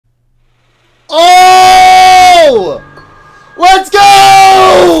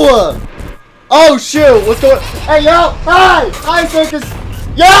Oh shoot, what's going on? Hey yo, hi circus.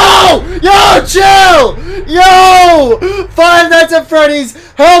 Yo, chill! Yo! Five Nights at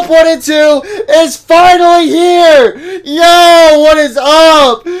Freddy's Help Wanted 2 is finally here! Yo, what is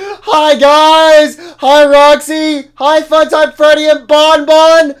up? Hi guys! Hi Roxy! Hi Funtime Freddy and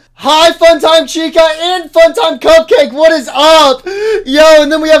Bon! Hi Funtime Chica and Funtime Cupcake! What is up? Yo,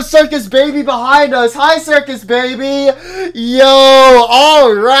 and then we have Circus Baby behind us. Hi Circus Baby! Yo,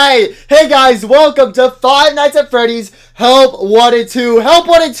 alright! Hey guys, welcome to Five Nights at Freddy's Help Wanted 2. Help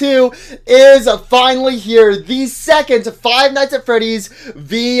Wanted 2 is finally here. The second Five Nights at Freddy's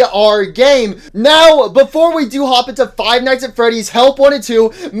VR game. Now, before we do hop into Five Nights at Freddy's Help Wanted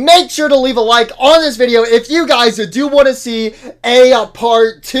 2, make sure to leave a like on this video if you guys do want to see a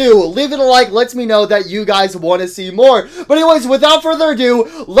part 2. Leaving a like lets me know that you guys want to see more. But anyways, without further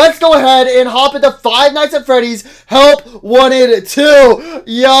ado, let's go ahead and hop into Five Nights at Freddy's Help Wanted 2.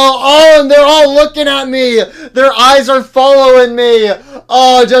 Yo, oh, and they're all looking at me. Their eyes are following me.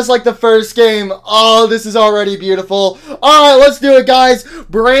 Oh, just like the first game. Oh, this is already beautiful. Alright, let's do it, guys.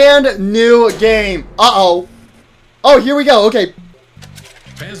 Brand new game. Uh-oh. Oh, here we go. Okay.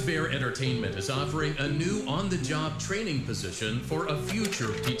 Fazbear Entertainment is offering a new on-the-job training position for a future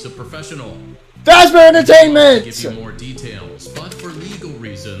pizza professional. Fazbear Entertainment! Give you more details, but for legal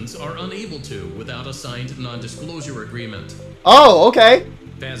reasons are unable to without a signed non-disclosure agreement. Oh, okay.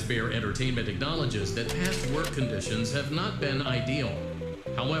 Fazbear Entertainment acknowledges that past work conditions have not been ideal.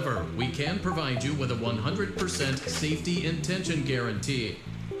 However, we can provide you with a 100% safety intention guarantee.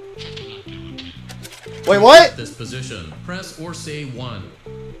 Wait, what? This position, press or say 1.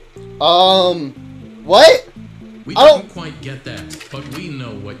 What? We didn't quite get that, but we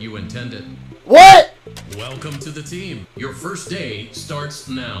know what you intended. What? Welcome to the team. Your first day starts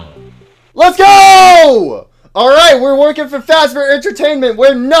now. Let's go! Alright, we're working for Fazbear Entertainment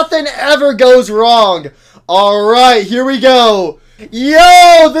where nothing ever goes wrong. Alright, here we go.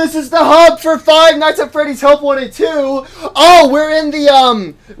 Yo, this is the hub for Five Nights at Freddy's Help Wanted 2. Oh, we're in the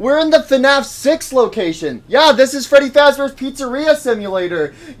FNAF 6 location. Yeah, this is Freddy Fazbear's Pizzeria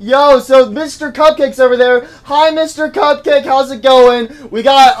Simulator. Yo, so Mr. Cupcake's over there. Hi, Mr. Cupcake, how's it going? We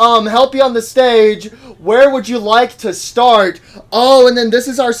got help you on the stage. Where would you like to start? Oh, and then this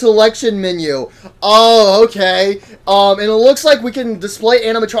is our selection menu. Oh, okay. And it looks like we can display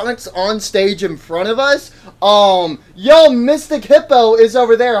animatronics on stage in front of us. Yo, Mystic Hippo is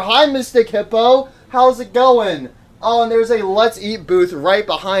over there. Hi, Mystic Hippo. How's it going? Oh, and there's a Let's Eat booth right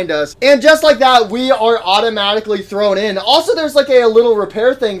behind us. And just like that, we are automatically thrown in. Also, there's like a little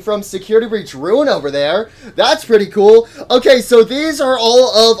repair thing from Security Breach Ruin over there. That's pretty cool. Okay, so these are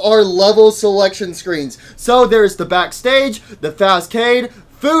all of our level selection screens. So there's the backstage, the Fazcade,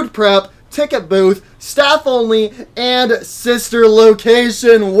 food prep, ticket booth, staff only, and sister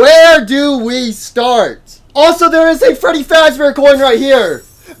location. Where do we start? Also, there is a Freddy Fazbear coin right here.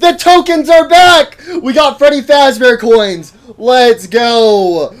 The tokens are back! We got Freddy Fazbear coins. Let's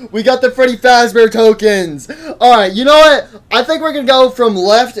go. We got the Freddy Fazbear tokens. Alright, you know what? I think we're going to go from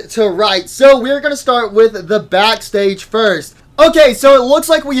left to right. So we're going to start with the backstage first. Okay, so it looks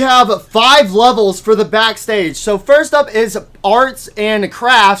like we have 5 levels for the backstage. So first up is arts and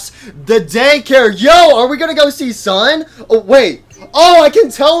crafts. The daycare. Yo, are we going to go see Sun? Oh, wait. Oh, I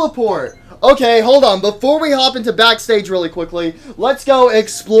can teleport. Okay, hold on. Before we hop into backstage really quickly, let's go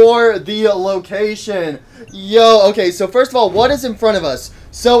explore the location. Yo, okay, so first of all, what is in front of us?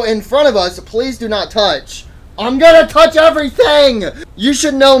 So in front of us, please do not touch. I'm gonna touch everything! You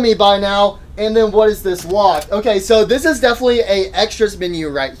should know me by now. And then what is this locked? Okay, so this is definitely a extras menu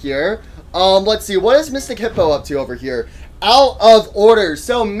right here. Let's see, what is Mystic Hippo up to over here? Out of order.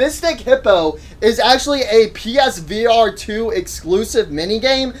 So Mystic Hippo is actually a PSVR 2 exclusive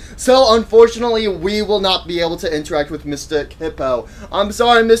minigame. So unfortunately, we will not be able to interact with Mystic Hippo. I'm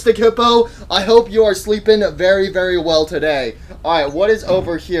sorry, Mystic Hippo. I hope you are sleeping very, very well today. Alright, what is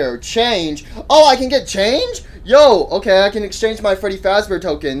over here? Change. Oh, I can get change? Yo, okay, I can exchange my Freddy Fazbear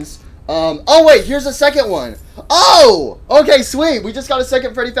tokens. Oh wait, here's a second one. Oh, okay, sweet. We just got a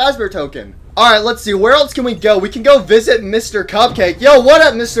second Freddy Fazbear token. Alright, let's see. Where else can we go? We can go visit Mr. Cupcake. Yo, what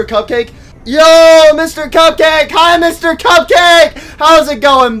up, Mr. Cupcake? Yo, Mr. Cupcake! Hi, Mr. Cupcake! How's it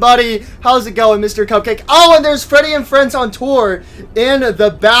going, buddy? How's it going, Mr. Cupcake? Oh, and there's Freddy and Friends on tour in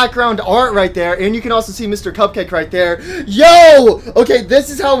the background art right there. And you can also see Mr. Cupcake right there. Yo! Okay, this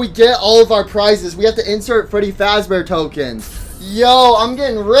is how we get all of our prizes. We have to insert Freddy Fazbear tokens. Yo, I'm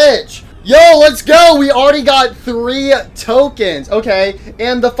getting rich. Yo, let's go. We already got 3 tokens. Okay,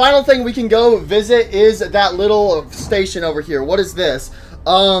 and the final thing we can go visit is that little station over here. What is this?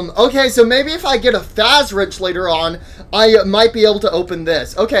 Okay, so maybe if I get a Faz Wrench later on, I might be able to open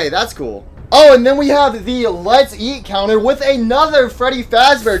this. Okay, that's cool. Oh, and then we have the Let's Eat counter with another Freddy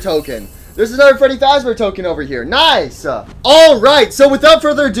Fazbear token. There's another Freddy Fazbear token over here. Nice. Alright, so without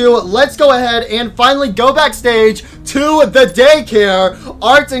further ado, let's go ahead and finally go backstage to the daycare.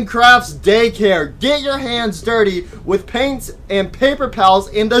 Arts and Crafts Daycare. Get your hands dirty with paints and paper pals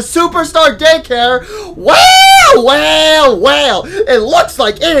in the Superstar Daycare. Well, it looks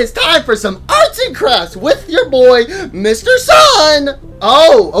like it is time for some arts and crafts with your boy, Mr. Sun.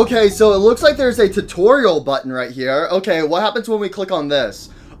 Oh, okay, so it looks like there's a tutorial button right here. Okay, what happens when we click on this?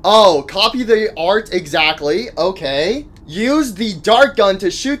 Oh, copy the art exactly. Okay. Use the dart gun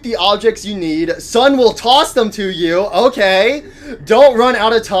to shoot the objects you need. Sun will toss them to you. Okay. Don't run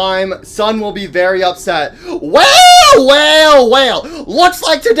out of time. Sun will be very upset. Well. Looks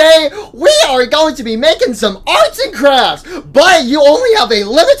like today we are going to be making some arts and crafts. But you only have a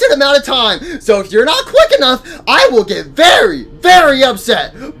limited amount of time. So if you're not quick enough, I will get very, very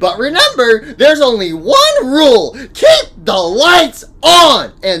upset. But remember, there's only one rule. Keep the lights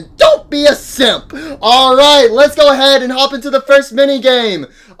on and don't be a simp. All right, let's go ahead and hop into the first mini game.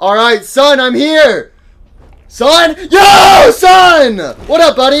 All right, Sun, I'm here. Sun, yo, Sun, what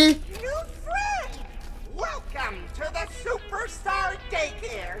up, buddy? New friend, welcome to the Superstar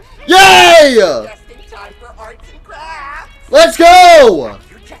Daycare. Yay! Just in time for arts and crafts. Let's go.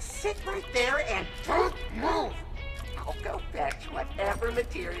 You just sit right there and don't move. I'll go fetch whatever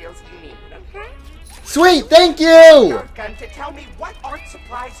materials you need. Okay? Sweet, thank you. You're going to tell me what art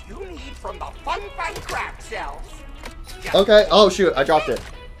supplies you need from the Fun Fun Craft shelves. Just Okay. Oh shoot, I dropped it.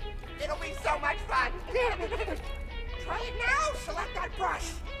 It'll be so much fun. Try it now. Select that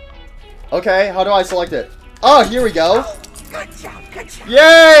brush. Okay, how do I select it? Oh, here we go. Oh, good job.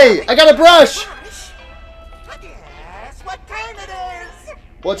 Yay! I got a brush. Guess what time it is?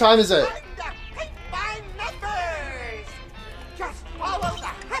 What time is it? Time to paint by numbers. Just follow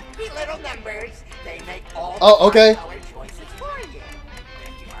the happy little numbers. They make all the okay. color choices for you.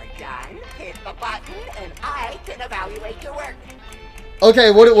 When you are done, hit the button and I can evaluate your work.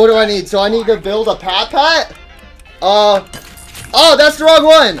 Okay, what do I need? So I need to build a Pat. Oh, that's the wrong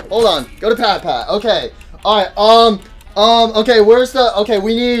one. Hold on. Go to Pat. Okay. All right. Okay, where's the? Okay,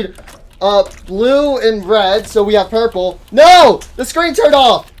 we need blue and red. So we have purple. No, the screen turned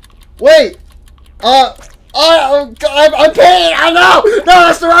off. Wait. I'm painting. Oh no,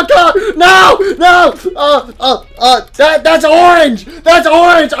 that's the wrong color. No. That's orange. That's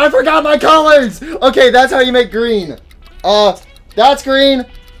orange. I forgot my colors. Okay, that's how you make green. That's green.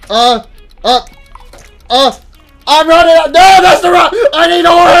 I'm running out. No, that's the wrong. I need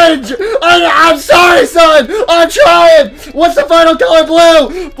orange. I'm sorry, Sun. I'm trying. What's the final color?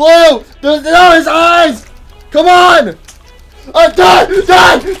 Blue. No, his eyes. Come on.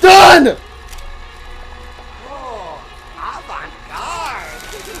 Done. Oh, avant-garde.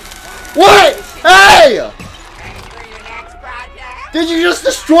 What? Hey! Ready for your next project? Did you just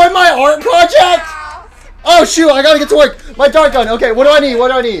destroy my art project? Oh shoot! I gotta get to work. My dart gun. Okay, what do I need?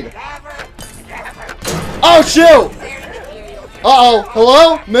 Never. Oh shoot! Uh-oh.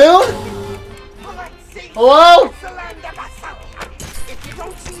 Hello? Moon? Hello?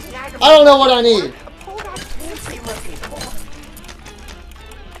 I don't know what I need.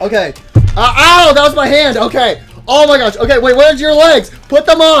 Okay. Ow! That was my hand. Okay. Oh my gosh. Okay, wait. Where's your legs? Put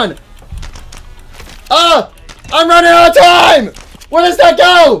them on. I'm running out of time. Where does that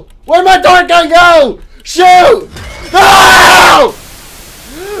go? Where'd my dart gun go? Shoot! No!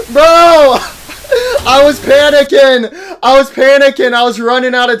 Bro! I was panicking. I was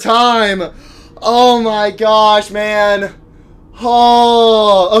running out of time. Oh my gosh, man.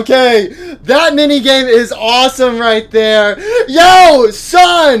 Oh, okay. That minigame is awesome right there. Yo,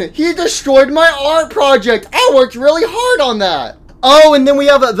 Sun, he destroyed my art project. I worked really hard on that. Oh, and then we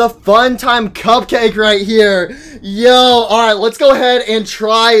have the Fun Time Cupcake right here. Yo, all right, let's go ahead and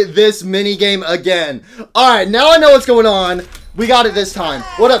try this minigame again. All right, now I know what's going on. We got it this time.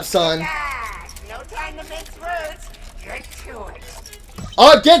 What up, Sun? No time to mix words. Get to it.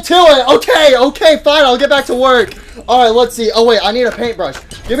 Get to it. Okay, fine. I'll get back to work. All right, let's see. Oh, wait, I need a paintbrush.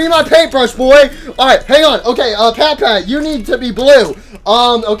 Give me my paintbrush, boy. All right, hang on. Okay, Pat, you need to be blue.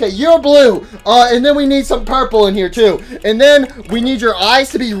 Okay, you're blue. And then we need some purple in here, too. And then we need your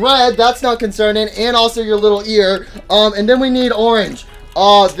eyes to be red. That's not concerning. And also your little ear. And then we need orange.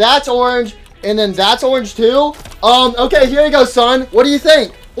 That's orange. And then that's orange, too. Okay, here you go, Sun. What do you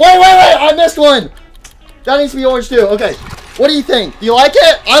think? Wait. I missed one. That needs to be orange, too. Okay. What do you think? Do you like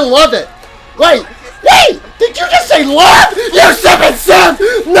it? I love it. Wait! Did you just say love? You stupid simp!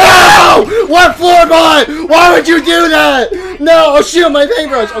 No! What floorboy? Why would you do that? No! Oh shoot, my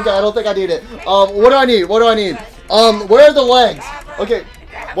paintbrush. Okay, I don't think I need it. What do I need? Where are the legs? Okay.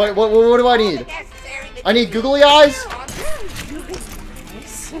 What do I need? I need googly eyes.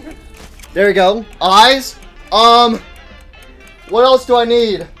 There we go. Eyes. What else do I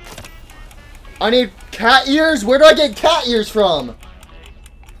need? I need cat ears. Where do I get cat ears from?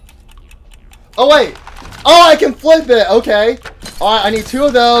 Oh, wait. Oh, I can flip it. Okay. Alright, I need 2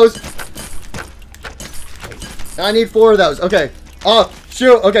 of those. And I need 4 of those. Okay. Oh,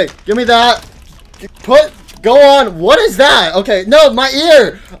 shoot. Okay, give me that. Go on. What is that? Okay, no, my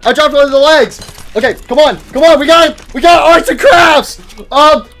ear. I dropped one of the legs. Okay, come on. Come on, we got it. We got arts and crafts.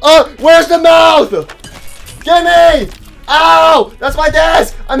 Where's the mouth? Get me. Ow, that's my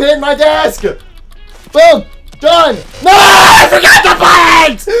desk. I'm hitting my desk. Boom, done. No, I forgot the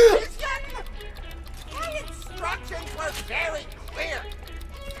buttons. My instructions were very clear.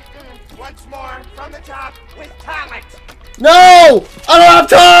 Once more, from the top, with talent. No, I don't have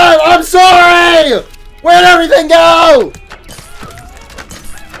time. I'm sorry. Where'd everything go?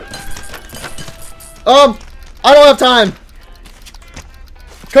 I don't have time.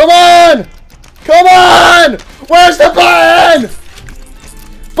 Come on! Come on! Where's the button?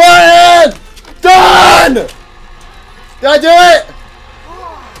 Button! Done! Did I do it?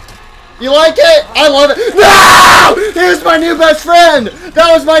 You like it? I love it. No! Here's my new best friend!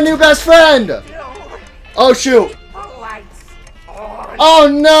 That was my new best friend! Oh, shoot. Oh,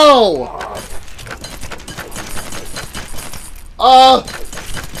 no!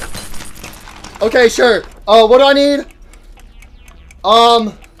 Okay, sure. What do I need?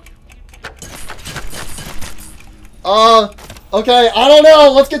 Okay, I don't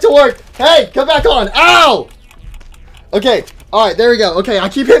know. Let's get to work. Hey, come back on. Ow! Okay, alright, there we go. Okay, I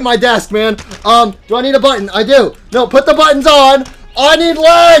keep hitting my desk, man. Do I need a button? I do. No, put the buttons on. I need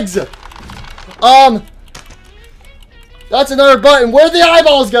legs! That's another button. Where'd the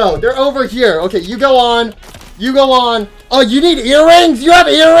eyeballs go? They're over here. Okay, you go on. You go on. Oh, you need earrings? You have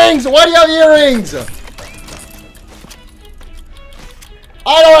earrings? Why do you have earrings?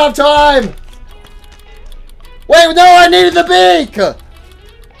 I don't have time. Wait, no, I needed the beak.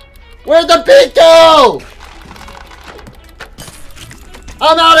 Where'd the beak go?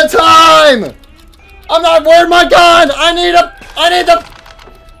 I'm out of time. I'm not, where'd my gun? I need the...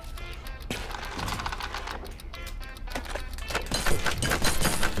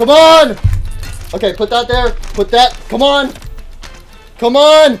 Come on. Okay, put that there. Put that. Come on. Come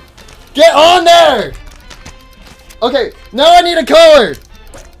on. Get on there. Okay, now I need a color.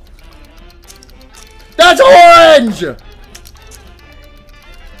 That's orange.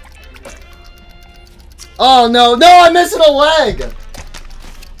 Oh, no. No, I'm missing a leg.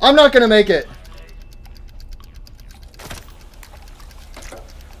 I'm not going to make it.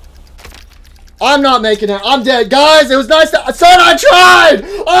 I'm not making it. I'm dead. Guys, it was nice to... Son, I tried!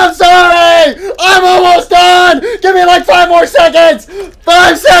 I'm sorry! I'm almost done! Give me like 5 more seconds!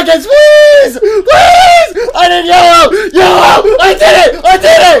 5 seconds, please! Please! I did yellow! Yellow! I did it! I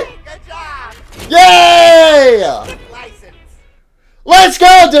did it! Good job! Yay! License. Let's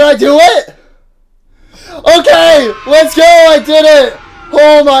go! Did I do it? Okay, let's go! I did it!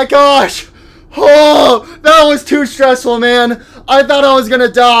 Oh my gosh! Oh, that was too stressful, man. I thought I was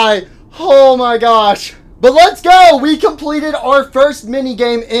gonna die. Oh my gosh. But let's go! We completed our first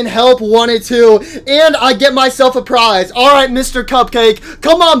minigame in Help Wanted 2, and I get myself a prize. Alright, Mr. Cupcake.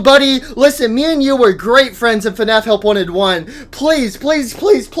 Come on, buddy. Listen, me and you were great friends in FNAF Help Wanted 1. Please, please,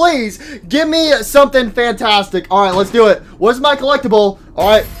 please, please, give me something fantastic. Alright, let's do it. What's my collectible?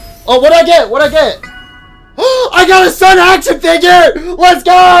 Alright. Oh, what'd I get? What'd I get? I got a Sun action figure! Let's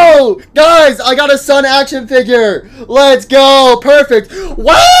go! Guys, I got a Sun action figure. Let's go. Perfect.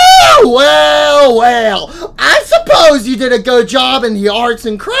 Well, well, well. I suppose you did a good job in the arts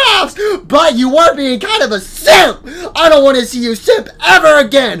and crafts, but you were being kind of a simp. I don't want to see you simp ever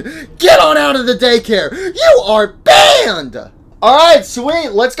again. Get on out of the daycare. You are banned. Alright,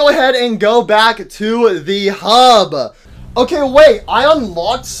 sweet. Let's go ahead and go back to the hub. Okay, wait. I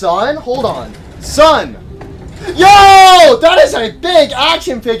unlocked Sun? Hold on. Sun. Yo, that is a big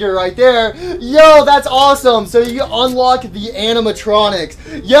action figure right there. Yo, that's awesome. So you unlock the animatronics.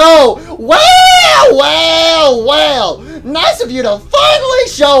 Yo, well. Nice of you to finally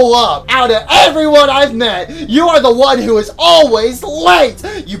show up. Out of everyone I've met, you are the one who is always late.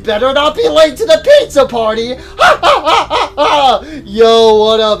 You better not be late to the pizza party. Yo,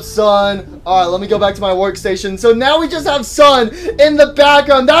 what up, son? All right, let me go back to my workstation. So now we just have Sun in the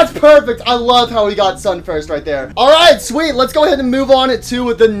background. That's perfect. I love how we got Sun first right there. All right, sweet. Let's go ahead and move on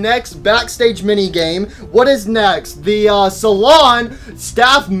to the next backstage mini game. What is next? The salon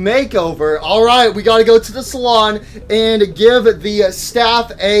staff makeover. All right, we got to go to the salon and give the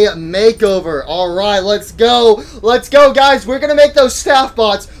staff a makeover. All right, let's go. Let's go, guys. We're going to make those staff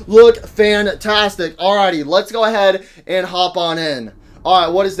bots look fantastic. Alrighty, let's go ahead and hop on in.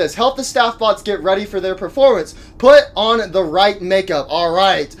 Alright, what is this? Help the staff bots get ready for their performance. Put on the right makeup.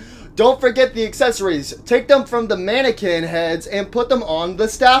 Alright. Don't forget the accessories. Take them from the mannequin heads and put them on the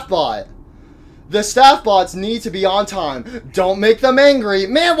staff bot. The staff bots need to be on time. Don't make them angry.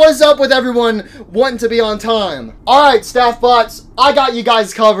 Man, what is up with everyone wanting to be on time? Alright, staff bots. I got you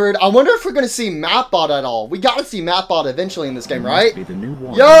guys covered. I wonder if we're going to see Mapbot at all. We got to see Mapbot eventually in this game, right? Be the new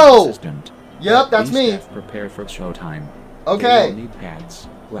Yo! Assistant. Yep, that's me. Prepare for showtime. Okay. You will need pads,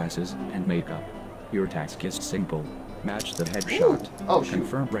 glasses, and makeup. Your task is simple. Match the headshot. Oh, shoot.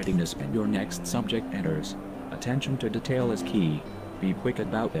 Confirm readiness when your next subject enters. Attention to detail is key. Be quick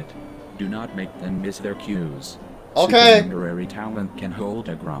about it. Do not make them miss their cues. Okay. Supernumerary talent can hold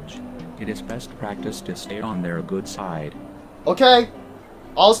a grudge. It is best practice to stay on their good side. Okay.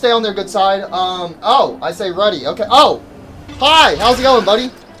 I'll stay on their good side. Oh, I say ready. Okay. Oh, hi. How's it going,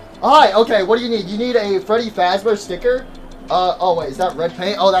 buddy? Hi. Okay, what do you need? You need a Freddy Fazbear sticker? Oh, wait. Is that red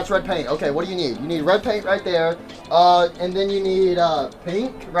paint? Oh, that's red paint. Okay, what do you need? You need red paint right there. And then you need,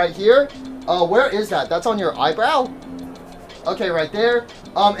 pink right here. Where is that? That's on your eyebrow? Okay, right there.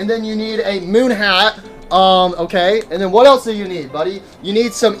 And then you need a moon hat. Okay. And then what else do you need, buddy? You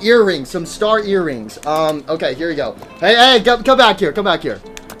need some earrings, some star earrings. Okay, here you go. Hey, come back here. Come back here.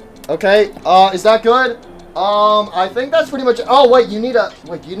 Okay. Is that good? I think that's pretty much it. Oh, wait, you need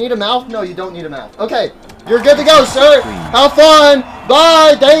a mouth? No, you don't need a mouth. Okay. You're good to go, sir. Have fun.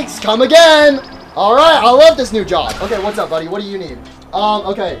 Bye. Thanks. Come again. All right. I love this new job. Okay, what's up, buddy? What do you need?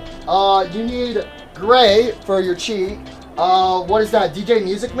 Okay. You need gray for your cheek. What is that? DJ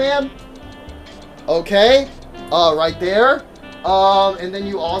Music Man? Okay. Right there. And then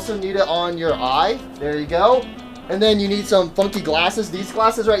you also need it on your eye. There you go. And then you need some funky glasses. These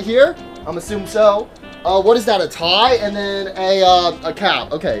glasses right here. I'm assuming so. What is that? A tie? And then a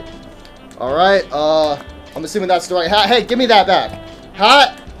cap. Okay. All right. I'm assuming that's the right hat. Hey, give me that back.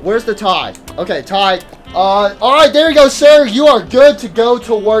 Hat. Where's the tie? Okay, tie. All right. There you go, sir. You are good to go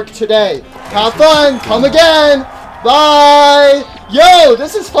to work today. Have fun. Come again. Bye! Yo,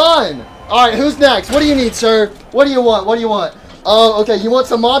 this is fun! Alright, who's next? What do you need, sir? What do you want? What do you want? Okay, you want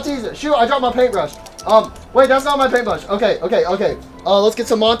some Monties? Shoot, I dropped my paintbrush. Wait, that's not my paintbrush. Okay. Let's get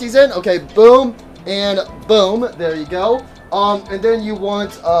some Monties in. Okay, boom, and boom. There you go. And then you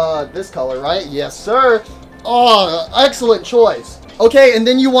want, this color, right? Yes, sir. Oh, excellent choice. Okay, and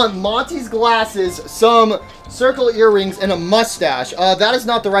then you want Monty's glasses, some circle earrings, and a mustache. That is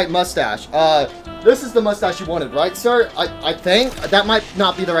not the right mustache. This is the mustache you wanted, right, sir? I think that might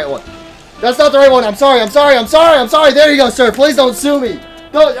not be the right one. That's not the right one. I'm sorry. There you go, sir. Please don't sue me.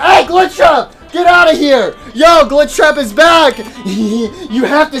 Don't. Hey, Glitch Trap! Get out of here! Yo, Glitch Trap is back! You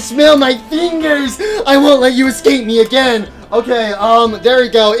have to smell my fingers! I won't let you escape me again! Okay, there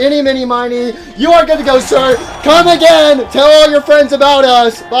you go. Any, mini, miny. You are good to go, sir. Come again! Tell all your friends about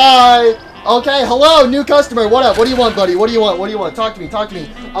us. Bye! Okay, hello, new customer. What up? What do you want, buddy? What do you want? Talk to me.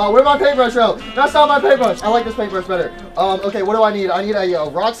 Where'd my paintbrush go? That's not my paintbrush. I like this paintbrush better. Okay, what do I need? I need a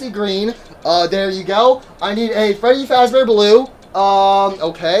Roxy green. There you go. I need a Freddy Fazbear blue.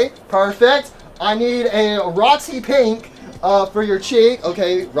 Okay, perfect. I need a Roxy pink, for your cheek.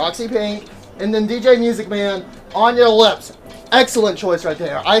 Okay, Roxy pink. And then DJ Music Man on your lips. Excellent choice right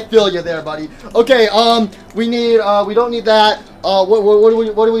there. I feel you there, buddy. Okay, we don't need that.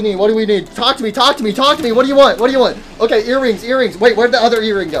 What do we need? Talk to me. What do you want? Okay, earrings. Wait, where'd the other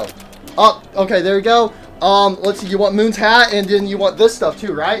earring go? Okay, there you go. Let's see, you want Moon's hat, and then you want this stuff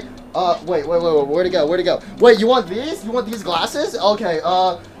too, right? Wait, where'd it go? Wait, you want these? You want these glasses? Okay,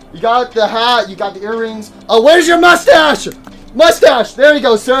 you got the hat, you got the earrings. Where's your mustache? There you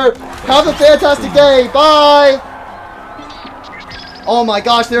go, sir. Have a fantastic day. Bye. Oh my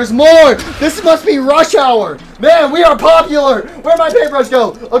gosh, there's more! This must be rush hour! Man, we are popular! Where'd my paintbrush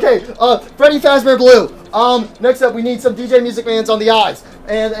go? Okay, Freddy Fazbear Blue. Next up, we need some DJ Music Mans on the eyes.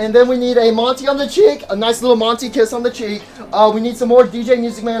 And then we need a Monty on the cheek. A nice little Monty kiss on the cheek. We need some more DJ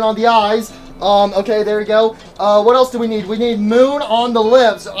Music Man on the eyes. Okay, there we go. What else do we need? We need Moon on the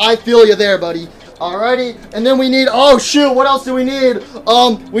lips. I feel you there, buddy. Alrighty, and then we need, oh shoot, what else do we need?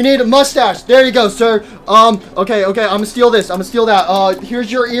 We need a mustache. There you go, sir. Okay, I'm gonna steal this. I'm gonna steal that.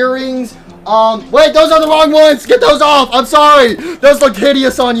 Here's your earrings. Wait, those are the wrong ones. Get those off. I'm sorry. Those look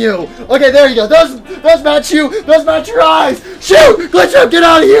hideous on you. Okay, there you go. Those match you. Those match your eyes. Shoot! Glitch Trap, get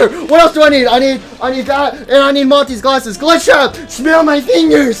out of here. What else do I need? I need that, and I need Monty's glasses. Glitch Trap, smell my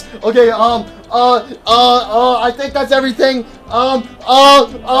fingers. Okay, I think that's everything.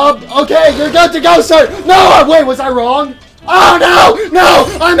 Okay, you're good to go, sir. No, wait, was I wrong? Oh, no,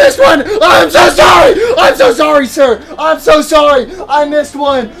 I missed one. I'm so sorry. I'm so sorry, sir. I'm so sorry. I missed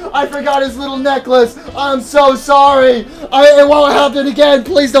one. I forgot his little necklace. I'm so sorry. It won't happen again.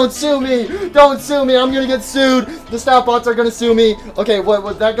 Please don't sue me. Don't sue me. I'm going to get sued. The staff bots are going to sue me. Okay,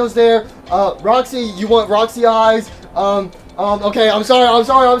 what that goes there. Roxy, you want Roxy eyes. Okay, I'm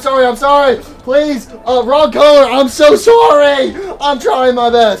sorry. Please, wrong color. I'm so sorry. I'm trying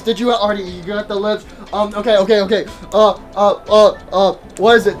my best. Did you already, you got the lips? Okay.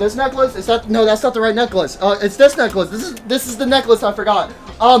 What is it? This necklace? Is that, no, that's not the right necklace. It's this necklace. This is the necklace I forgot.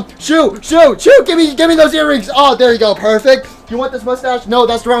 Shoo, give me those earrings. Oh, there you go. Perfect. You want this mustache? No,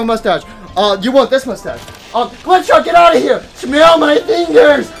 that's the wrong mustache. You want this mustache. Glitch Trap, get out of here. Smell my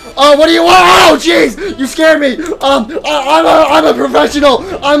fingers. What do you want? Oh, jeez, you scared me. I'm a professional.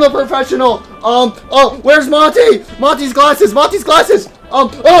 Where's Monty? Monty's glasses. No,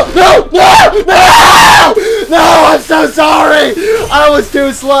 I'm so sorry. I was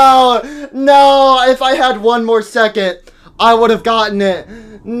too slow. No, if I had one more second, I would have gotten it.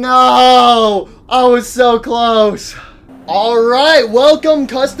 No, I was so close. All right, welcome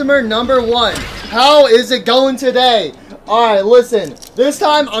customer number 1. How is it going today? All right, listen, this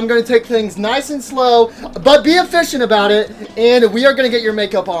time I'm going to take things nice and slow, but be efficient about it, and we are going to get your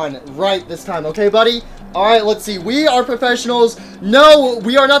makeup on right this time, okay, buddy? All right, let's see. We are professionals. No,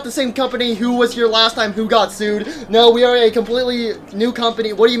 we are not the same company who was here last time who got sued. No, we are a completely new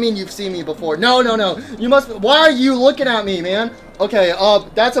company. What do you mean you've seen me before? No. You must, why are you looking at me, man? Okay,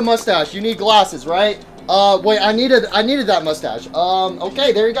 that's a mustache. You need glasses, right? Wait, I needed that mustache.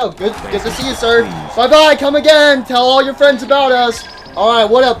 Okay, there you go. Good to see you, sir. Bye-bye, come again. Tell all your friends about us. All right,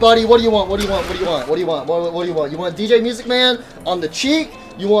 what up, buddy? What do you want? You want DJ Music Man on the cheek?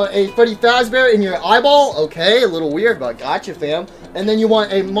 You want a Freddy Fazbear in your eyeball? Okay, a little weird, but gotcha, fam. And then you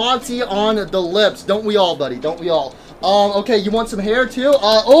want a Monty on the lips. Don't we all, buddy? Don't we all? Okay, you want some hair too?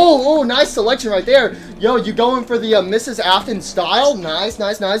 Oh, nice selection right there. Yo, you going for the Mrs. Afton style? Nice.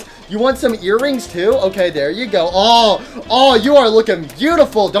 You want some earrings too? Okay, there you go. Oh, you are looking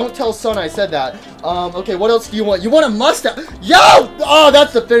beautiful. Don't tell son I said that. Okay, what else do you want? You want a mustache? Yo! Oh,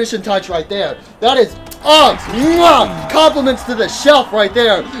 that's the finishing touch right there. That is, compliments to the shelf right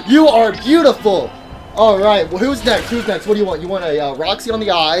there. You are beautiful. All right, well, who's next? What do you want? You want a Roxy on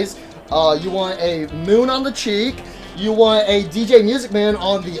the eyes. You want a moon on the cheek. You want a DJ Music Man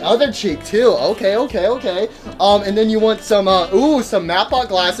on the other cheek too. Okay. And then you want some some Mapbot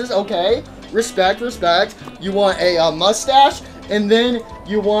glasses. Okay, respect. You want a mustache, and then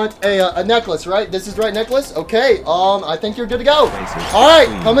you want a necklace, right? This is the right necklace. Okay. I think you're good to go. All right,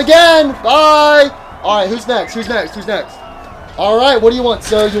 come again. Bye. All right, who's next? All right, what do you want,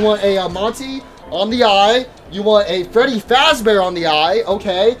 sir? You want a Monty on the eye. You want a Freddy Fazbear on the eye.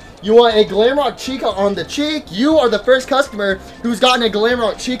 Okay. You want a Glamrock Chica on the cheek. You are the first customer who's gotten a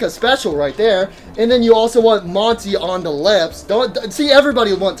Glamrock Chica special right there. And then you also want Monty on the lips. See,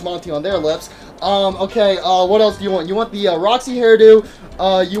 everybody wants Monty on their lips. Okay, what else do you want? You want the Roxy hairdo.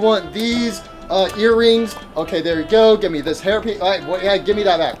 You want these earrings. Okay, there you go. Give me this hairpiece. All right, yeah, give me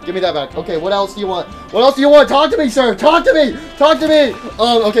that back. Okay, what else do you want? Talk to me, sir. Talk to me.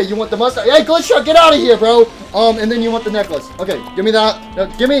 Okay, you want the mustache. Hey, Glitch Trap, get out of here, bro. And then you want the necklace. Okay, give me that. No,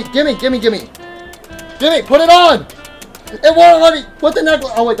 give me. Put it on. It won't let me put the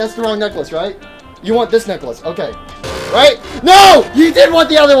necklace. Oh, wait, that's the wrong necklace, right? You want this necklace. Okay. Right? No! You did want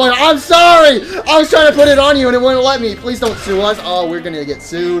the other one! I'm sorry! I was trying to put it on you and it wouldn't let me. Please don't sue us. Oh, we're gonna get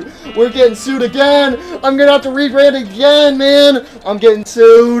sued. We're getting sued again! I'm gonna have to rebrand again, man! I'm getting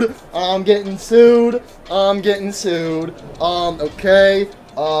sued. Okay.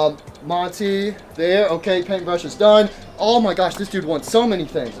 Monty, there. Okay, paintbrush is done. Oh my gosh, this dude wants so many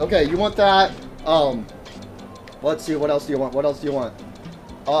things. Okay, you want that. Let's see, what else do you want?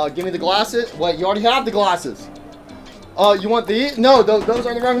 Give me the glasses. Wait, you already have the glasses. You want these? No, those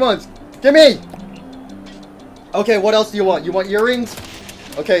are the wrong ones. Give me! Okay, what else do you want? You want earrings?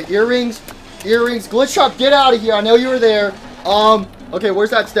 Okay, earrings. Glitch Trap, get out of here. I know you were there. Okay,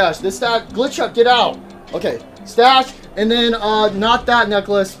 where's that stash? This stash? Glitch Trap, get out. Okay, stash. And then, not that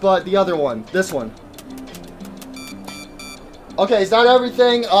necklace, but the other one. This one. Okay, is that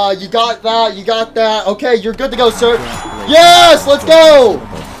everything? You got that, you got that. Okay, you're good to go, sir. Yes, let's go!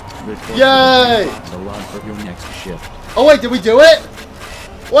 Yay! Oh wait, did we do it?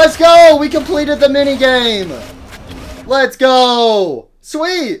 Let's go! We completed the minigame! Let's go!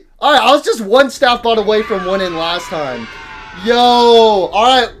 Sweet! Alright, I was just one staff bot away from winning last time. Yo!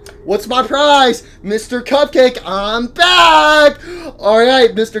 Alright, what's my prize? Mr. Cupcake, I'm back!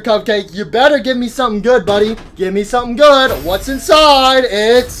 Alright, Mr. Cupcake, you better give me something good, buddy. Give me something good. What's inside?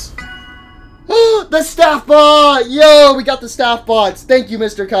 It's... the staff bot! Yo, we got the staff bots. Thank you,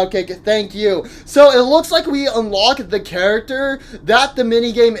 Mr. Cupcake. Thank you. So, it looks like we unlocked the character that the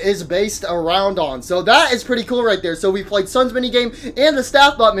minigame is based around on. So, that is pretty cool right there. So, we played Sun's minigame and the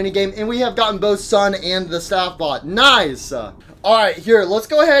staff bot minigame, and we have gotten both Sun and the staff bot. Nice! Alright, here, let's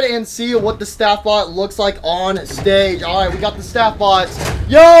go ahead and see what the staff bot looks like on stage. Alright, we got the staff bots.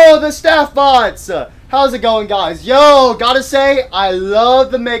 Yo, the staff bots! How's it going, guys? Yo, gotta say, I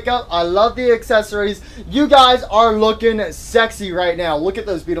love the makeup. I love the accessories. You guys are looking sexy right now. Look at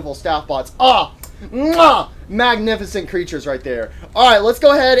those beautiful staff bots. Ah, mwah, magnificent creatures right there. Alright, let's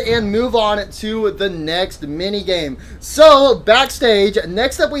go ahead and move on to the next mini game. So, backstage,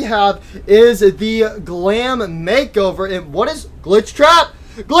 next up we have is the Glam Makeover. And what is Glitch Trap?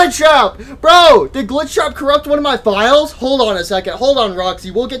 Glitch Trap! Bro, did Glitch Trap corrupt one of my files? Hold on a second. Hold on, Roxy.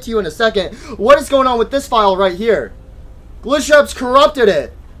 We'll get to you in a second. What is going on with this file right here? Glitch Trap's corrupted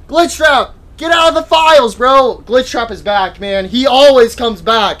it. Glitch Trap, get out of the files, bro. Glitch Trap is back, man. He always comes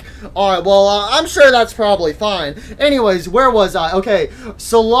back. Alright, well, I'm sure that's probably fine. Anyways, where was I? Okay,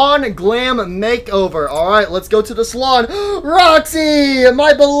 Salon Glam Makeover. Alright, let's go to the salon. Roxy,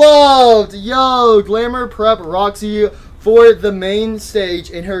 my beloved. Yo, Glamour Prep Roxy for the main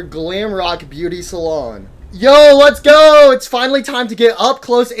stage in her Glam Rock Beauty Salon. Yo, let's go! It's finally time to get up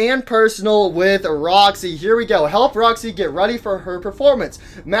close and personal with Roxy. Here we go. Help Roxy get ready for her performance.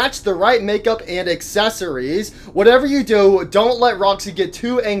 Match the right makeup and accessories. Whatever you do, don't let Roxy get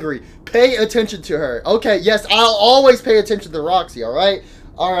too angry. Pay attention to her. Okay, yes, I'll always pay attention to Roxy, alright?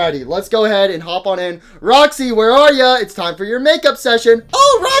 Alrighty, let's go ahead and hop on in. Roxy, where are ya? It's time for your makeup session.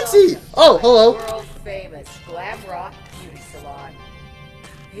 Oh, Roxy! Oh, hello. World famous Glam Rock Beauty Salon.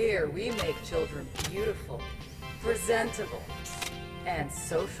 Here we make children beautiful, presentable, and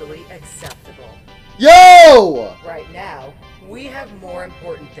socially acceptable. Yo! Right now, we have more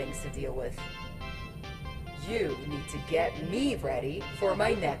important things to deal with. You need to get me ready for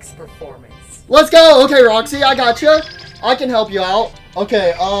my next performance. Let's go! Okay, Roxy, I got you. I can help you out.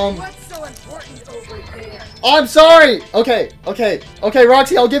 Okay, What's so important over there? I'm sorry! Okay,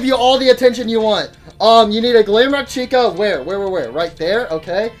 Roxy, I'll give you all the attention you want. You need a Glam Rock Chica, where? Right there,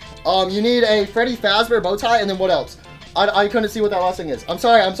 okay. You need a Freddy Fazbear bow tie, and then what else? I couldn't see what that last thing is. I'm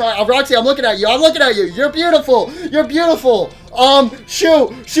sorry. Roxy, I'm looking at you. You're beautiful.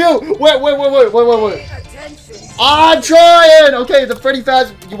 Shoot. Wait. Attention. I'm trying. Okay, the Freddy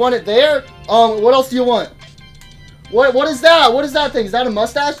Fazbear, you want it there? What else do you want? What is that? What is that thing? Is that a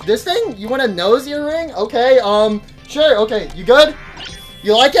mustache? This thing? You want a nose earring? Okay, sure. Okay, you good?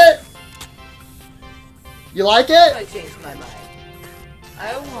 You like it? I changed my mind.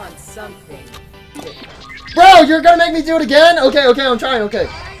 I want something different. Bro, you're gonna make me do it again? Okay, I'm trying, okay.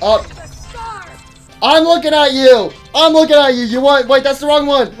 I'm looking at you. You want, wait, that's the wrong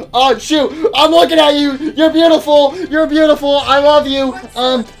one. Oh, shoot. I'm looking at you. You're beautiful. I love you.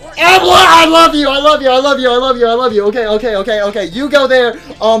 I love you. Okay. You go there.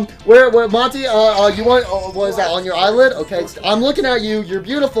 Where, Monty, you want, what is that, on your eyelid? Okay, I'm looking at you. You're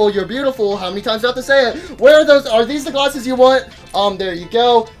beautiful. How many times do I have to say it? Where are those, are these the glasses you want? There you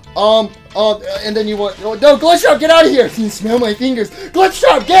go. And then you want, no, Glitch Trap, get out of here. You smell my fingers. Glitch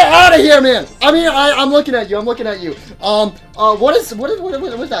Trap, get out of here, man. I mean, I'm looking at you. What is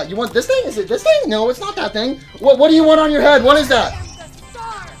that? You want this thing? Is it this thing? No, it's not that thing. What do you want on your head? What is that?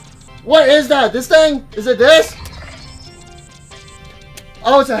 What is that? This thing? Is it this?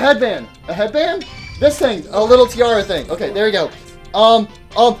 Oh, it's a headband. A headband? This thing, a little tiara thing. Okay, there you go.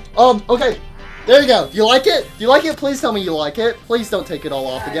 Okay. There you go. Do you like it? Please tell me you like it. Please don't take it all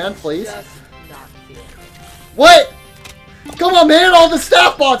off again, please. What? Come on, man. All the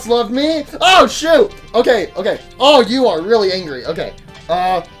staff bots love me. Oh, shoot. Okay. Oh, you are really angry. Okay.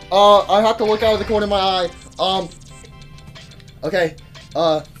 I have to look out of the corner of my eye. Okay.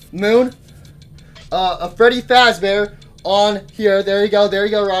 Moon. A Freddy Fazbear on here. There you go,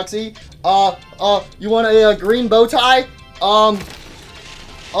 Roxy. You want a green bow tie?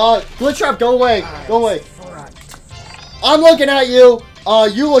 Glitch Trap, go away. I'm looking at you.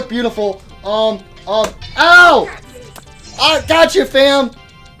 You look beautiful. Ow! I got you, fam.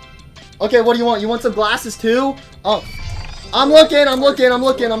 Okay, what do you want? You want some glasses too? I'm looking. What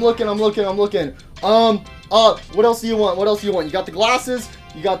else do you want? You got the glasses.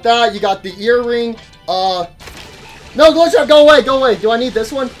 You got that. You got the earring. No, glitch trap, go away. Do I need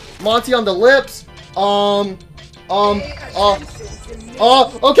this one? Monty on the lips. Okay,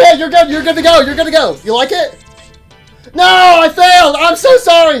 you're good. You're good to go. You like it? No, I failed. I'm so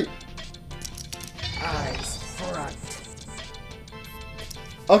sorry. Eyes front.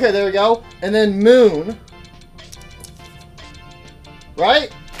 Okay, there we go. And then moon.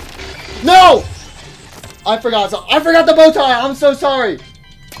 Right? No! I forgot the bow tie. I'm so sorry.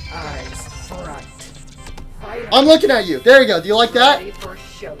 Eyes front. I'm looking at you. There you go. Do you like that? Ready for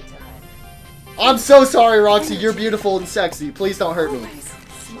showtime. I'm so sorry, Roxy. You're beautiful and sexy. Please don't hurt me. Always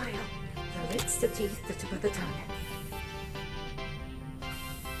smile. The lips, the teeth, the tip of the tongue.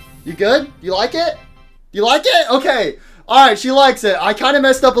 You good? You like it? You like it? Okay. Alright, she likes it. I kind of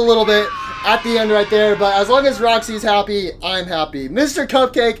messed up a little bit at the end right there, but as long as Roxy's happy, I'm happy. Mr.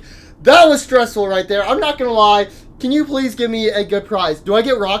 Cupcake, that was stressful right there. I'm not gonna lie. Can you please give me a good prize? Do I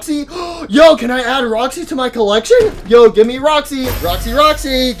get Roxy? Yo, can I add Roxy to my collection? Yo, give me Roxy.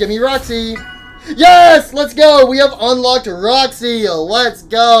 Roxy. Give me Roxy. Yes, let's go. We have unlocked Roxy. Let's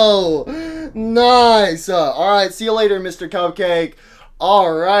go. Nice. Alright, see you later, Mr. Cupcake.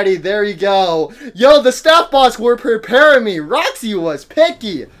 Alrighty, there you go. Yo, the staff boss were preparing me. Roxy was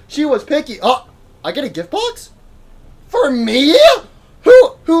picky. She was picky. Oh, I get a gift box? For me?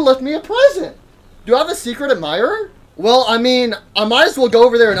 Who left me a present? Do I have a secret admirer? Well, I mean, I might as well go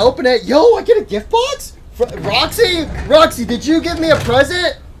over there and open it. Yo, I get a gift box? Roxy? Roxy, did you give me a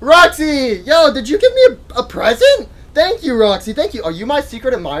present? Roxy! Yo, did you give me a present? Thank you, Roxy. Thank you. Are you my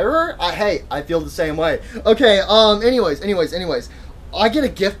secret admirer? Hey, I feel the same way. Okay, anyways. I get a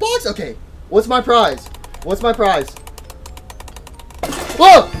gift box? Okay. What's my prize?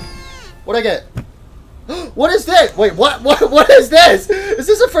 Whoa! What'd I get? What is this? Wait, what is this? Is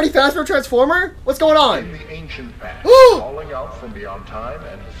this a Freddy Fazbear Transformer? What's going on? In the ancient past, calling out from beyond time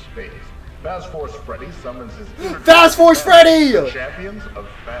and space, Fast Force Freddy summons his Fast Force Freddy! Champions of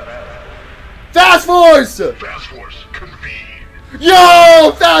Fast Force! Fast Force, convene.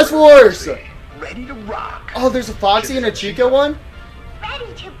 Yo! Fast Force! Ready to rock. Oh, there's a Foxy and a Chica one?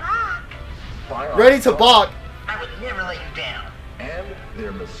 Ready to bark. Ready to balk. I would never let you down. And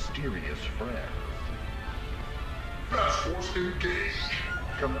their mysterious friends. Fast Force engage.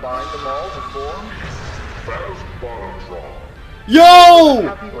 Combine them all to form Fast Bottom. Yo!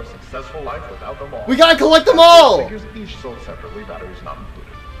 Happy or successful life without them all. We gotta collect them all! Figures each sold separately, batteries not included.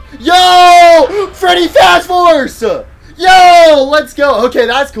 Yo! Freddy Fast Force! Yo! Let's go. Okay,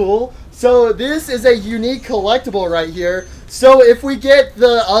 that's cool. So this is a unique collectible right here. So if we get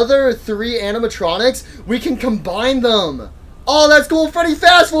the other 3 animatronics, we can combine them. Oh, that's cool. Freddy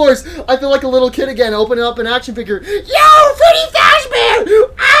Fast Force. I feel like a little kid again, opening up an action figure. Yo, Freddy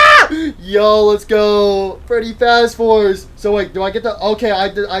Fazbear! Ah! Yo, let's go. Freddy Fast Force. So wait, do I get the... Okay,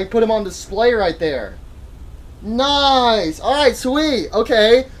 I put him on display right there. Nice. All right, sweet.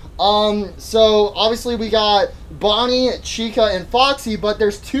 Okay. So obviously we got Bonnie, Chica, and Foxy, but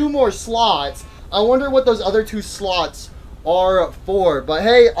there's 2 more slots. I wonder what those other 2 slots are for, but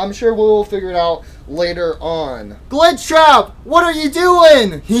hey, I'm sure we'll figure it out later on. Glitch Trap, what are you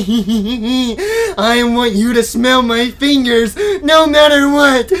doing? I want you to smell my fingers. No matter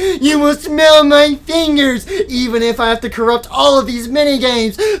what, you will smell my fingers, even if I have to corrupt all of these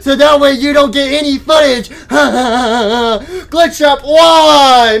minigames, so that way you don't get any footage. Glitch Trap,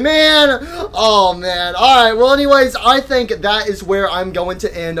 why, man? Oh, man. Alright, well, anyways, I think that is where I'm going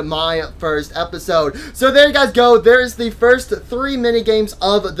to end my first episode. So there you guys go. There's the first 3 minigames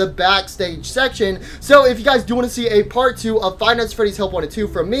of the backstage section. So if you guys do want to see a part 2 of Five Nights at Freddy's Help Wanted 2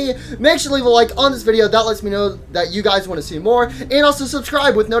 from me, make sure to leave a like on this video. That lets me know that you guys want to see more. And also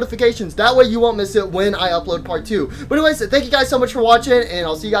subscribe with notifications. That way you won't miss it when I upload part 2. But anyways, thank you guys so much for watching, and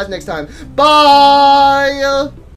I'll see you guys next time. Bye!